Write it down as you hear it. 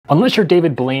Unless you're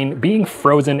David Blaine, being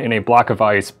frozen in a block of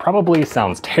ice probably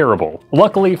sounds terrible.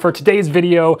 Luckily for today's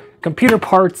video, computer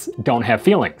parts don't have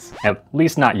feelings, at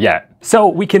least not yet. So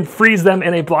we can freeze them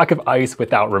in a block of ice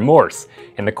without remorse.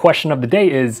 And the question of the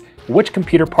day is, which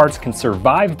computer parts can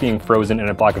survive being frozen in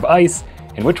a block of ice,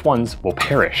 and which ones will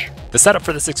perish? The setup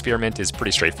for this experiment is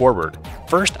pretty straightforward.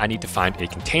 First, I need to find a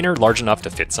container large enough to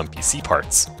fit some PC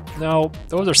parts. No,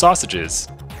 those are sausages.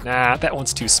 Nah, that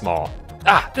one's too small.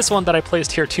 Ah, this one that I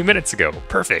placed here 2 minutes ago.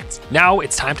 Perfect. Now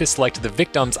it's time to select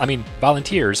the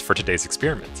volunteers for today's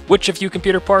experiment. Which of you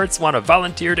computer parts want to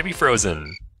volunteer to be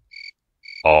frozen?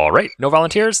 Alright, no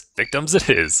volunteers? Victims it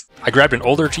is. I grabbed an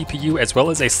older GPU as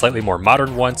well as a slightly more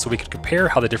modern one so we could compare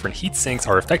how the different heat sinks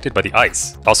are affected by the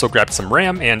ice. Also grabbed some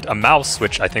RAM and a mouse,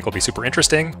 which I think will be super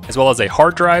interesting, as well as a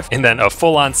hard drive, and then a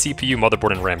full-on CPU,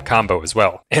 motherboard, and RAM combo as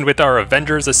well. And with our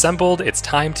Avengers assembled, it's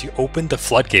time to open the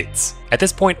floodgates. At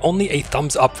this point, only a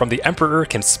thumbs up from the Emperor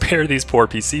can spare these poor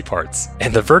PC parts.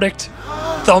 And the verdict?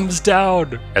 Thumbs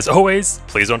down! As always,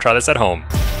 please don't try this at home.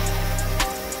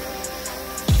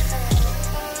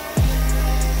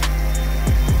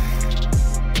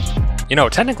 You know,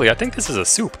 technically, I think this is a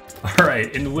soup. All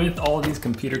right, and with all of these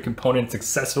computer components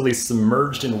successfully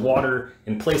submerged in water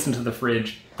and placed into the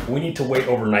fridge, we need to wait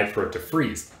overnight for it to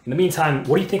freeze. In the meantime,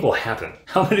 what do you think will happen?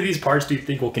 How many of these parts do you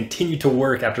think will continue to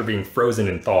work after being frozen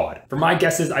and thawed? For my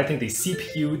guesses, I think the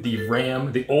CPU, the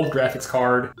RAM, the old graphics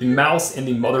card, the mouse, and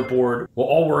the motherboard will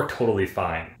all work totally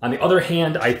fine. On the other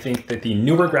hand, I think that the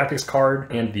newer graphics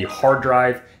card and the hard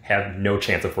drive have no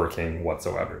chance of working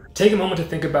whatsoever. Take a moment to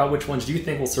think about which ones do you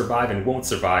think will survive and won't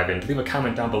survive, and leave a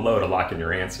comment down below to lock in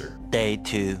your answer. Day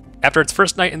 2. After its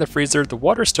first night in the freezer, the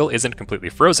water still isn't completely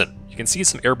frozen. You can see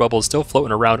some air bubbles still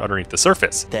floating around underneath the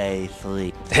surface. Day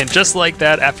 3. And just like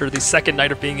that, after the second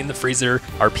night of being in the freezer,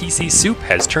 our PC soup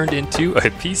has turned into a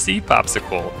PC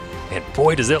popsicle. And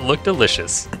boy does it look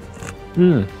delicious.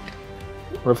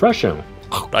 Refreshing.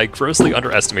 I grossly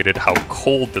underestimated how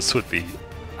cold this would be.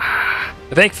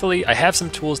 Thankfully, I have some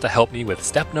tools to help me with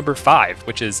step number 5,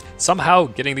 which is somehow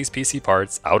getting these PC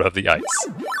parts out of the ice.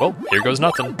 Well, here goes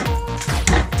nothing.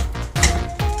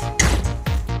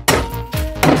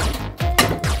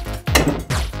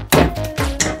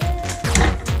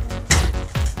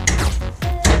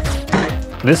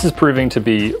 This is proving to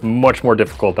be much more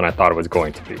difficult than I thought it was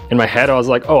going to be. In my head, I was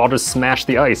like, oh, I'll just smash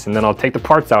the ice and then I'll take the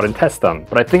parts out and test them.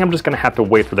 But I think I'm just gonna have to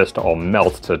wait for this to all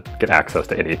melt to get access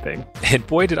to anything. And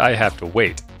boy, did I have to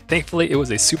wait. Thankfully, it was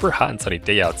a super hot and sunny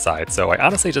day outside, so I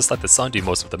honestly just let the sun do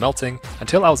most of the melting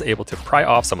until I was able to pry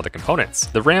off some of the components.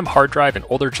 The RAM, hard drive, and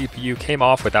older GPU came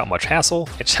off without much hassle,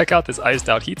 and check out this iced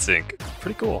out heatsink.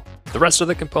 Pretty cool. The rest of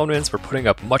the components were putting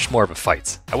up much more of a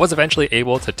fight. I was eventually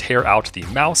able to tear out the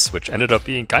mouse, which ended up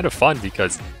being kind of fun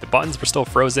because the buttons were still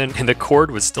frozen and the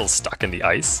cord was still stuck in the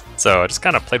ice. So I just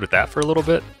kind of played with that for a little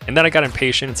bit. And then I got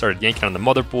impatient and started yanking on the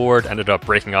motherboard, ended up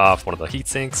breaking off one of the heat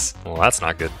sinks. Well, that's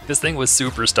not good. This thing was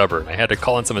super stubborn. I had to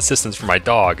call in some assistance from my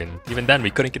dog, and even then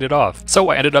we couldn't get it off. So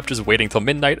I ended up just waiting till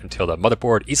midnight until the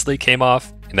motherboard easily came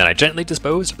off, and then I gently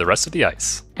disposed of the rest of the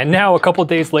ice. And now, a couple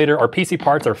days later, our PC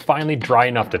parts are finally dry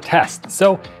enough to test.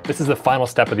 So this is the final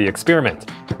step of the experiment.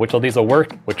 Which of these will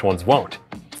work, which ones won't?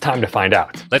 It's time to find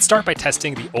out. Let's start by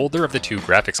testing the older of the two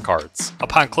graphics cards.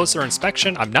 Upon closer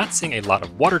inspection, I'm not seeing a lot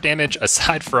of water damage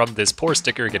aside from this poor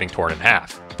sticker getting torn in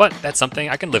half. But that's something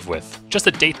I can live with. Just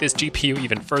to date this GPU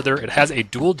even further, it has a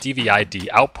dual DVI-D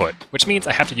output, which means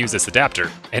I have to use this adapter.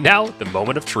 And now, the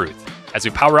moment of truth. As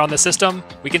we power on the system,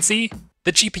 we can see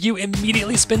the GPU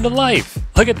immediately spin to life.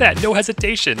 Look at that, no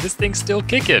hesitation, this thing's still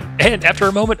kicking. And after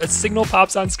a moment, a signal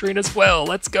pops on screen as well,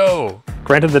 let's go.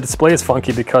 Granted, the display is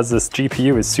funky because this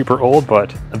GPU is super old,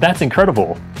 but that's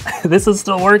incredible. This is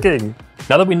still working.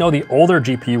 Now that we know the older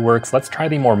GPU works, let's try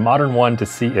the more modern one to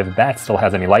see if that still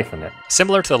has any life in it.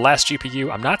 Similar to the last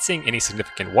GPU, I'm not seeing any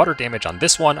significant water damage on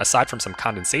this one aside from some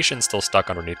condensation still stuck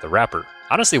underneath the wrapper.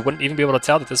 Honestly, wouldn't even be able to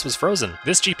tell that this was frozen.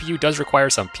 This GPU does require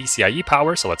some PCIe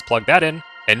power, so let's plug that in.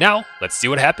 And now, let's see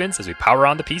what happens as we power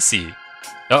on the PC.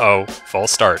 Uh-oh,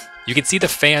 false start. You can see the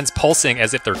fans pulsing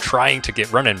as if they're trying to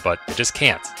get running, but it just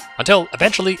can't. Until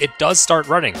eventually it does start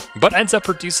running, but ends up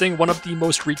producing one of the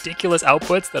most ridiculous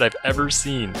outputs that I've ever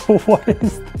seen. What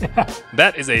is that?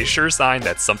 That is a sure sign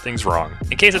that something's wrong.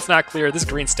 In case it's not clear, this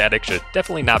green static should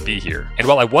definitely not be here. And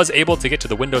while I was able to get to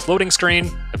the Windows loading screen,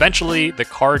 eventually the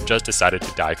card just decided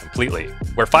to die completely,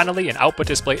 where finally an output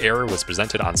display error was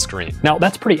presented on screen. Now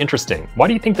that's pretty interesting. Why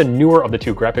do you think the newer of the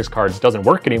two graphics cards doesn't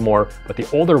work anymore, but the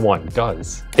older one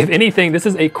does? If anything, this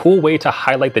is a cool way to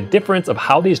highlight the difference of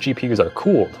how these GPUs are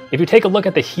cooled. If you take a look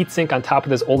at the heatsink on top of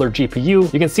this older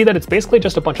GPU, you can see that it's basically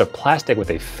just a bunch of plastic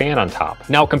with a fan on top.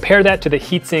 Now compare that to the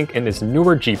heatsink in this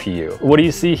newer GPU. What do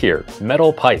you see here?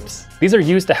 Metal pipes. These are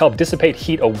used to help dissipate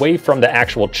heat away from the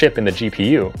actual chip in the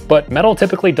GPU, but metal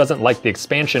typically doesn't like the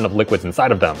expansion of liquids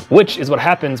inside of them, which is what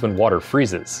happens when water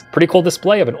freezes. Pretty cool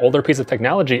display of an older piece of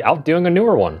technology outdoing a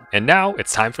newer one. And now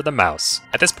it's time for the mouse.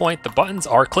 At this point, the buttons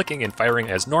are clicking and firing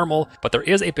as normal, but there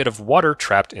is a bit of water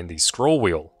trapped in the scroll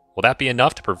wheel. Will that be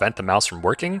enough to prevent the mouse from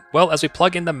working? Well, as we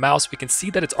plug in the mouse, we can see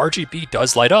that its RGB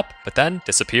does light up, but then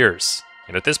disappears.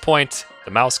 And at this point,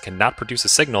 the mouse cannot produce a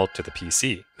signal to the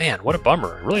PC. Man, what a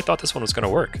bummer. I really thought this one was going to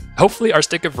work. Hopefully our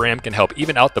stick of RAM can help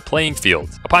even out the playing field.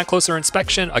 Upon closer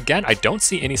inspection, again, I don't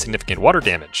see any significant water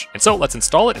damage. And so let's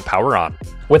install it and power on.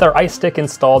 With our ice stick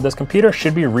installed, this computer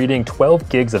should be reading 12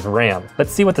 gigs of RAM.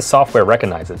 Let's see what the software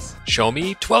recognizes. Show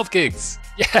me 12 gigs.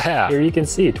 Yeah! Here you can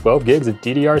see 12 gigs of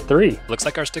DDR3. Looks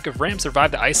like our stick of RAM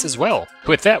survived the ice as well.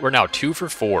 With that, we're now 2 for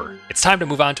 4. It's time to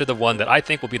move on to the one that I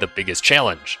think will be the biggest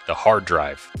challenge, the hard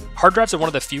drive. Hard drives are one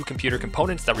of the few computer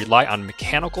components that rely on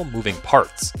mechanical moving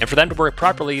parts. And for them to work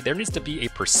properly, there needs to be a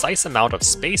precise amount of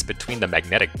space between the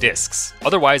magnetic disks.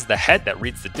 Otherwise, the head that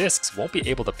reads the disks won't be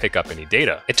able to pick up any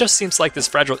data. It just seems like this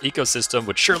fragile ecosystem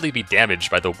would surely be damaged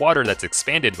by the water that's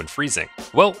expanded when freezing.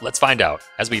 Well, let's find out.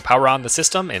 As we power on the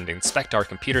system and inspect our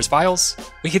computer's files,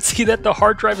 we can see that the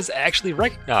hard drive is actually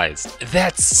recognized.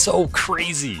 That's so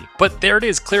crazy. But there it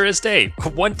is, clear as day,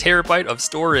 1 terabyte of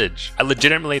storage. I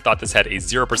legitimately thought this had a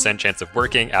 0% chance of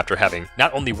working after having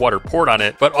not only water poured on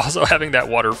it, but also having that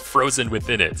water frozen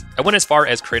within it. I went as far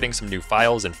as creating some new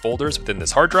files and folders within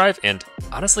this hard drive, and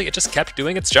honestly, it just kept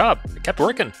doing its job. It kept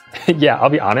working. Yeah, I'll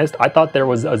be honest, I thought there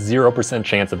was a 0%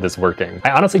 chance of this working.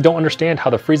 I honestly don't understand how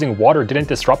the freezing water didn't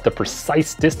disrupt the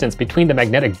precise distance between the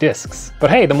magnetic disks. But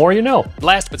hey, the more you know.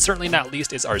 Last but certainly not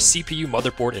least is our CPU,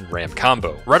 motherboard, and RAM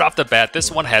combo. Right off the bat,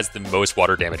 this one has the most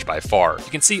water damage by far.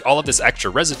 You can see all of this extra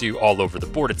residue all over the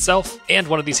board itself, and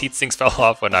one of these heat sinks fell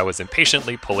off when I was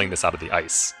impatiently pulling this out of the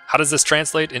ice. How does this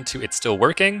translate into it still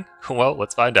working? Well,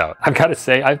 let's find out. I've got to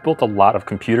say, I've built a lot of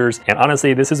computers, and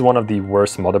honestly, this is one of the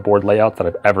worst motherboard layouts that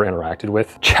I've ever interacted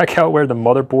with. Check out where the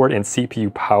motherboard and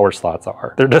CPU power slots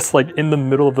are. They're just like in the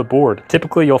middle of the board.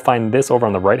 Typically, you'll find this over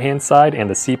on the right-hand side and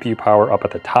the CPU power up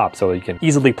at the top so you can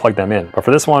easily plug them in. But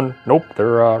for this one, nope,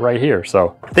 they're right here.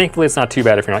 So thankfully, it's not too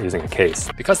bad if you're not using a case.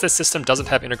 Because this system doesn't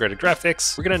have integrated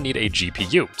graphics, we're gonna need a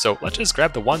GPU. So let's just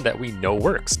grab the one that we know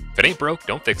works. If it ain't broke,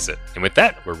 don't fix it. And with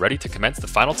that, we're ready to commence the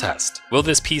final test. Will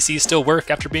this PC still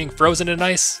work after being frozen in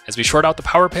ice? As we short out the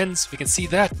power pins, we can see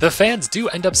that the fans do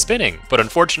end up spinning. But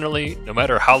unfortunately, no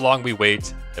matter how long we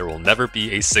wait, there will never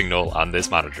be a signal on this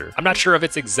monitor. I'm not sure of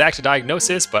its exact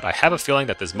diagnosis, but I have a feeling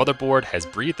that this motherboard has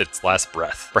breathed its last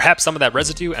breath. Perhaps some of that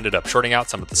residue ended up shorting out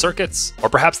some of the circuits, or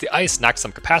perhaps the ice knocked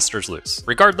some capacitors loose.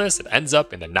 Regardless, it ends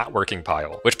up in the not working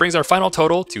pile, which brings our final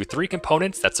total to 3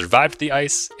 components that survived the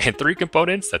ice and 3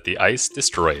 components that the ice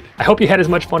destroyed. I hope you had as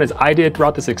much fun as I did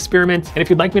throughout this experiment, and if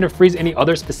you'd like me to freeze any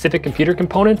other specific computer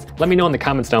components, let me know in the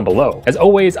comments down below. As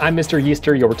always, I'm Mr.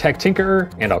 Yeester, your tech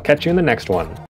tinkerer, and I'll catch you in the next one.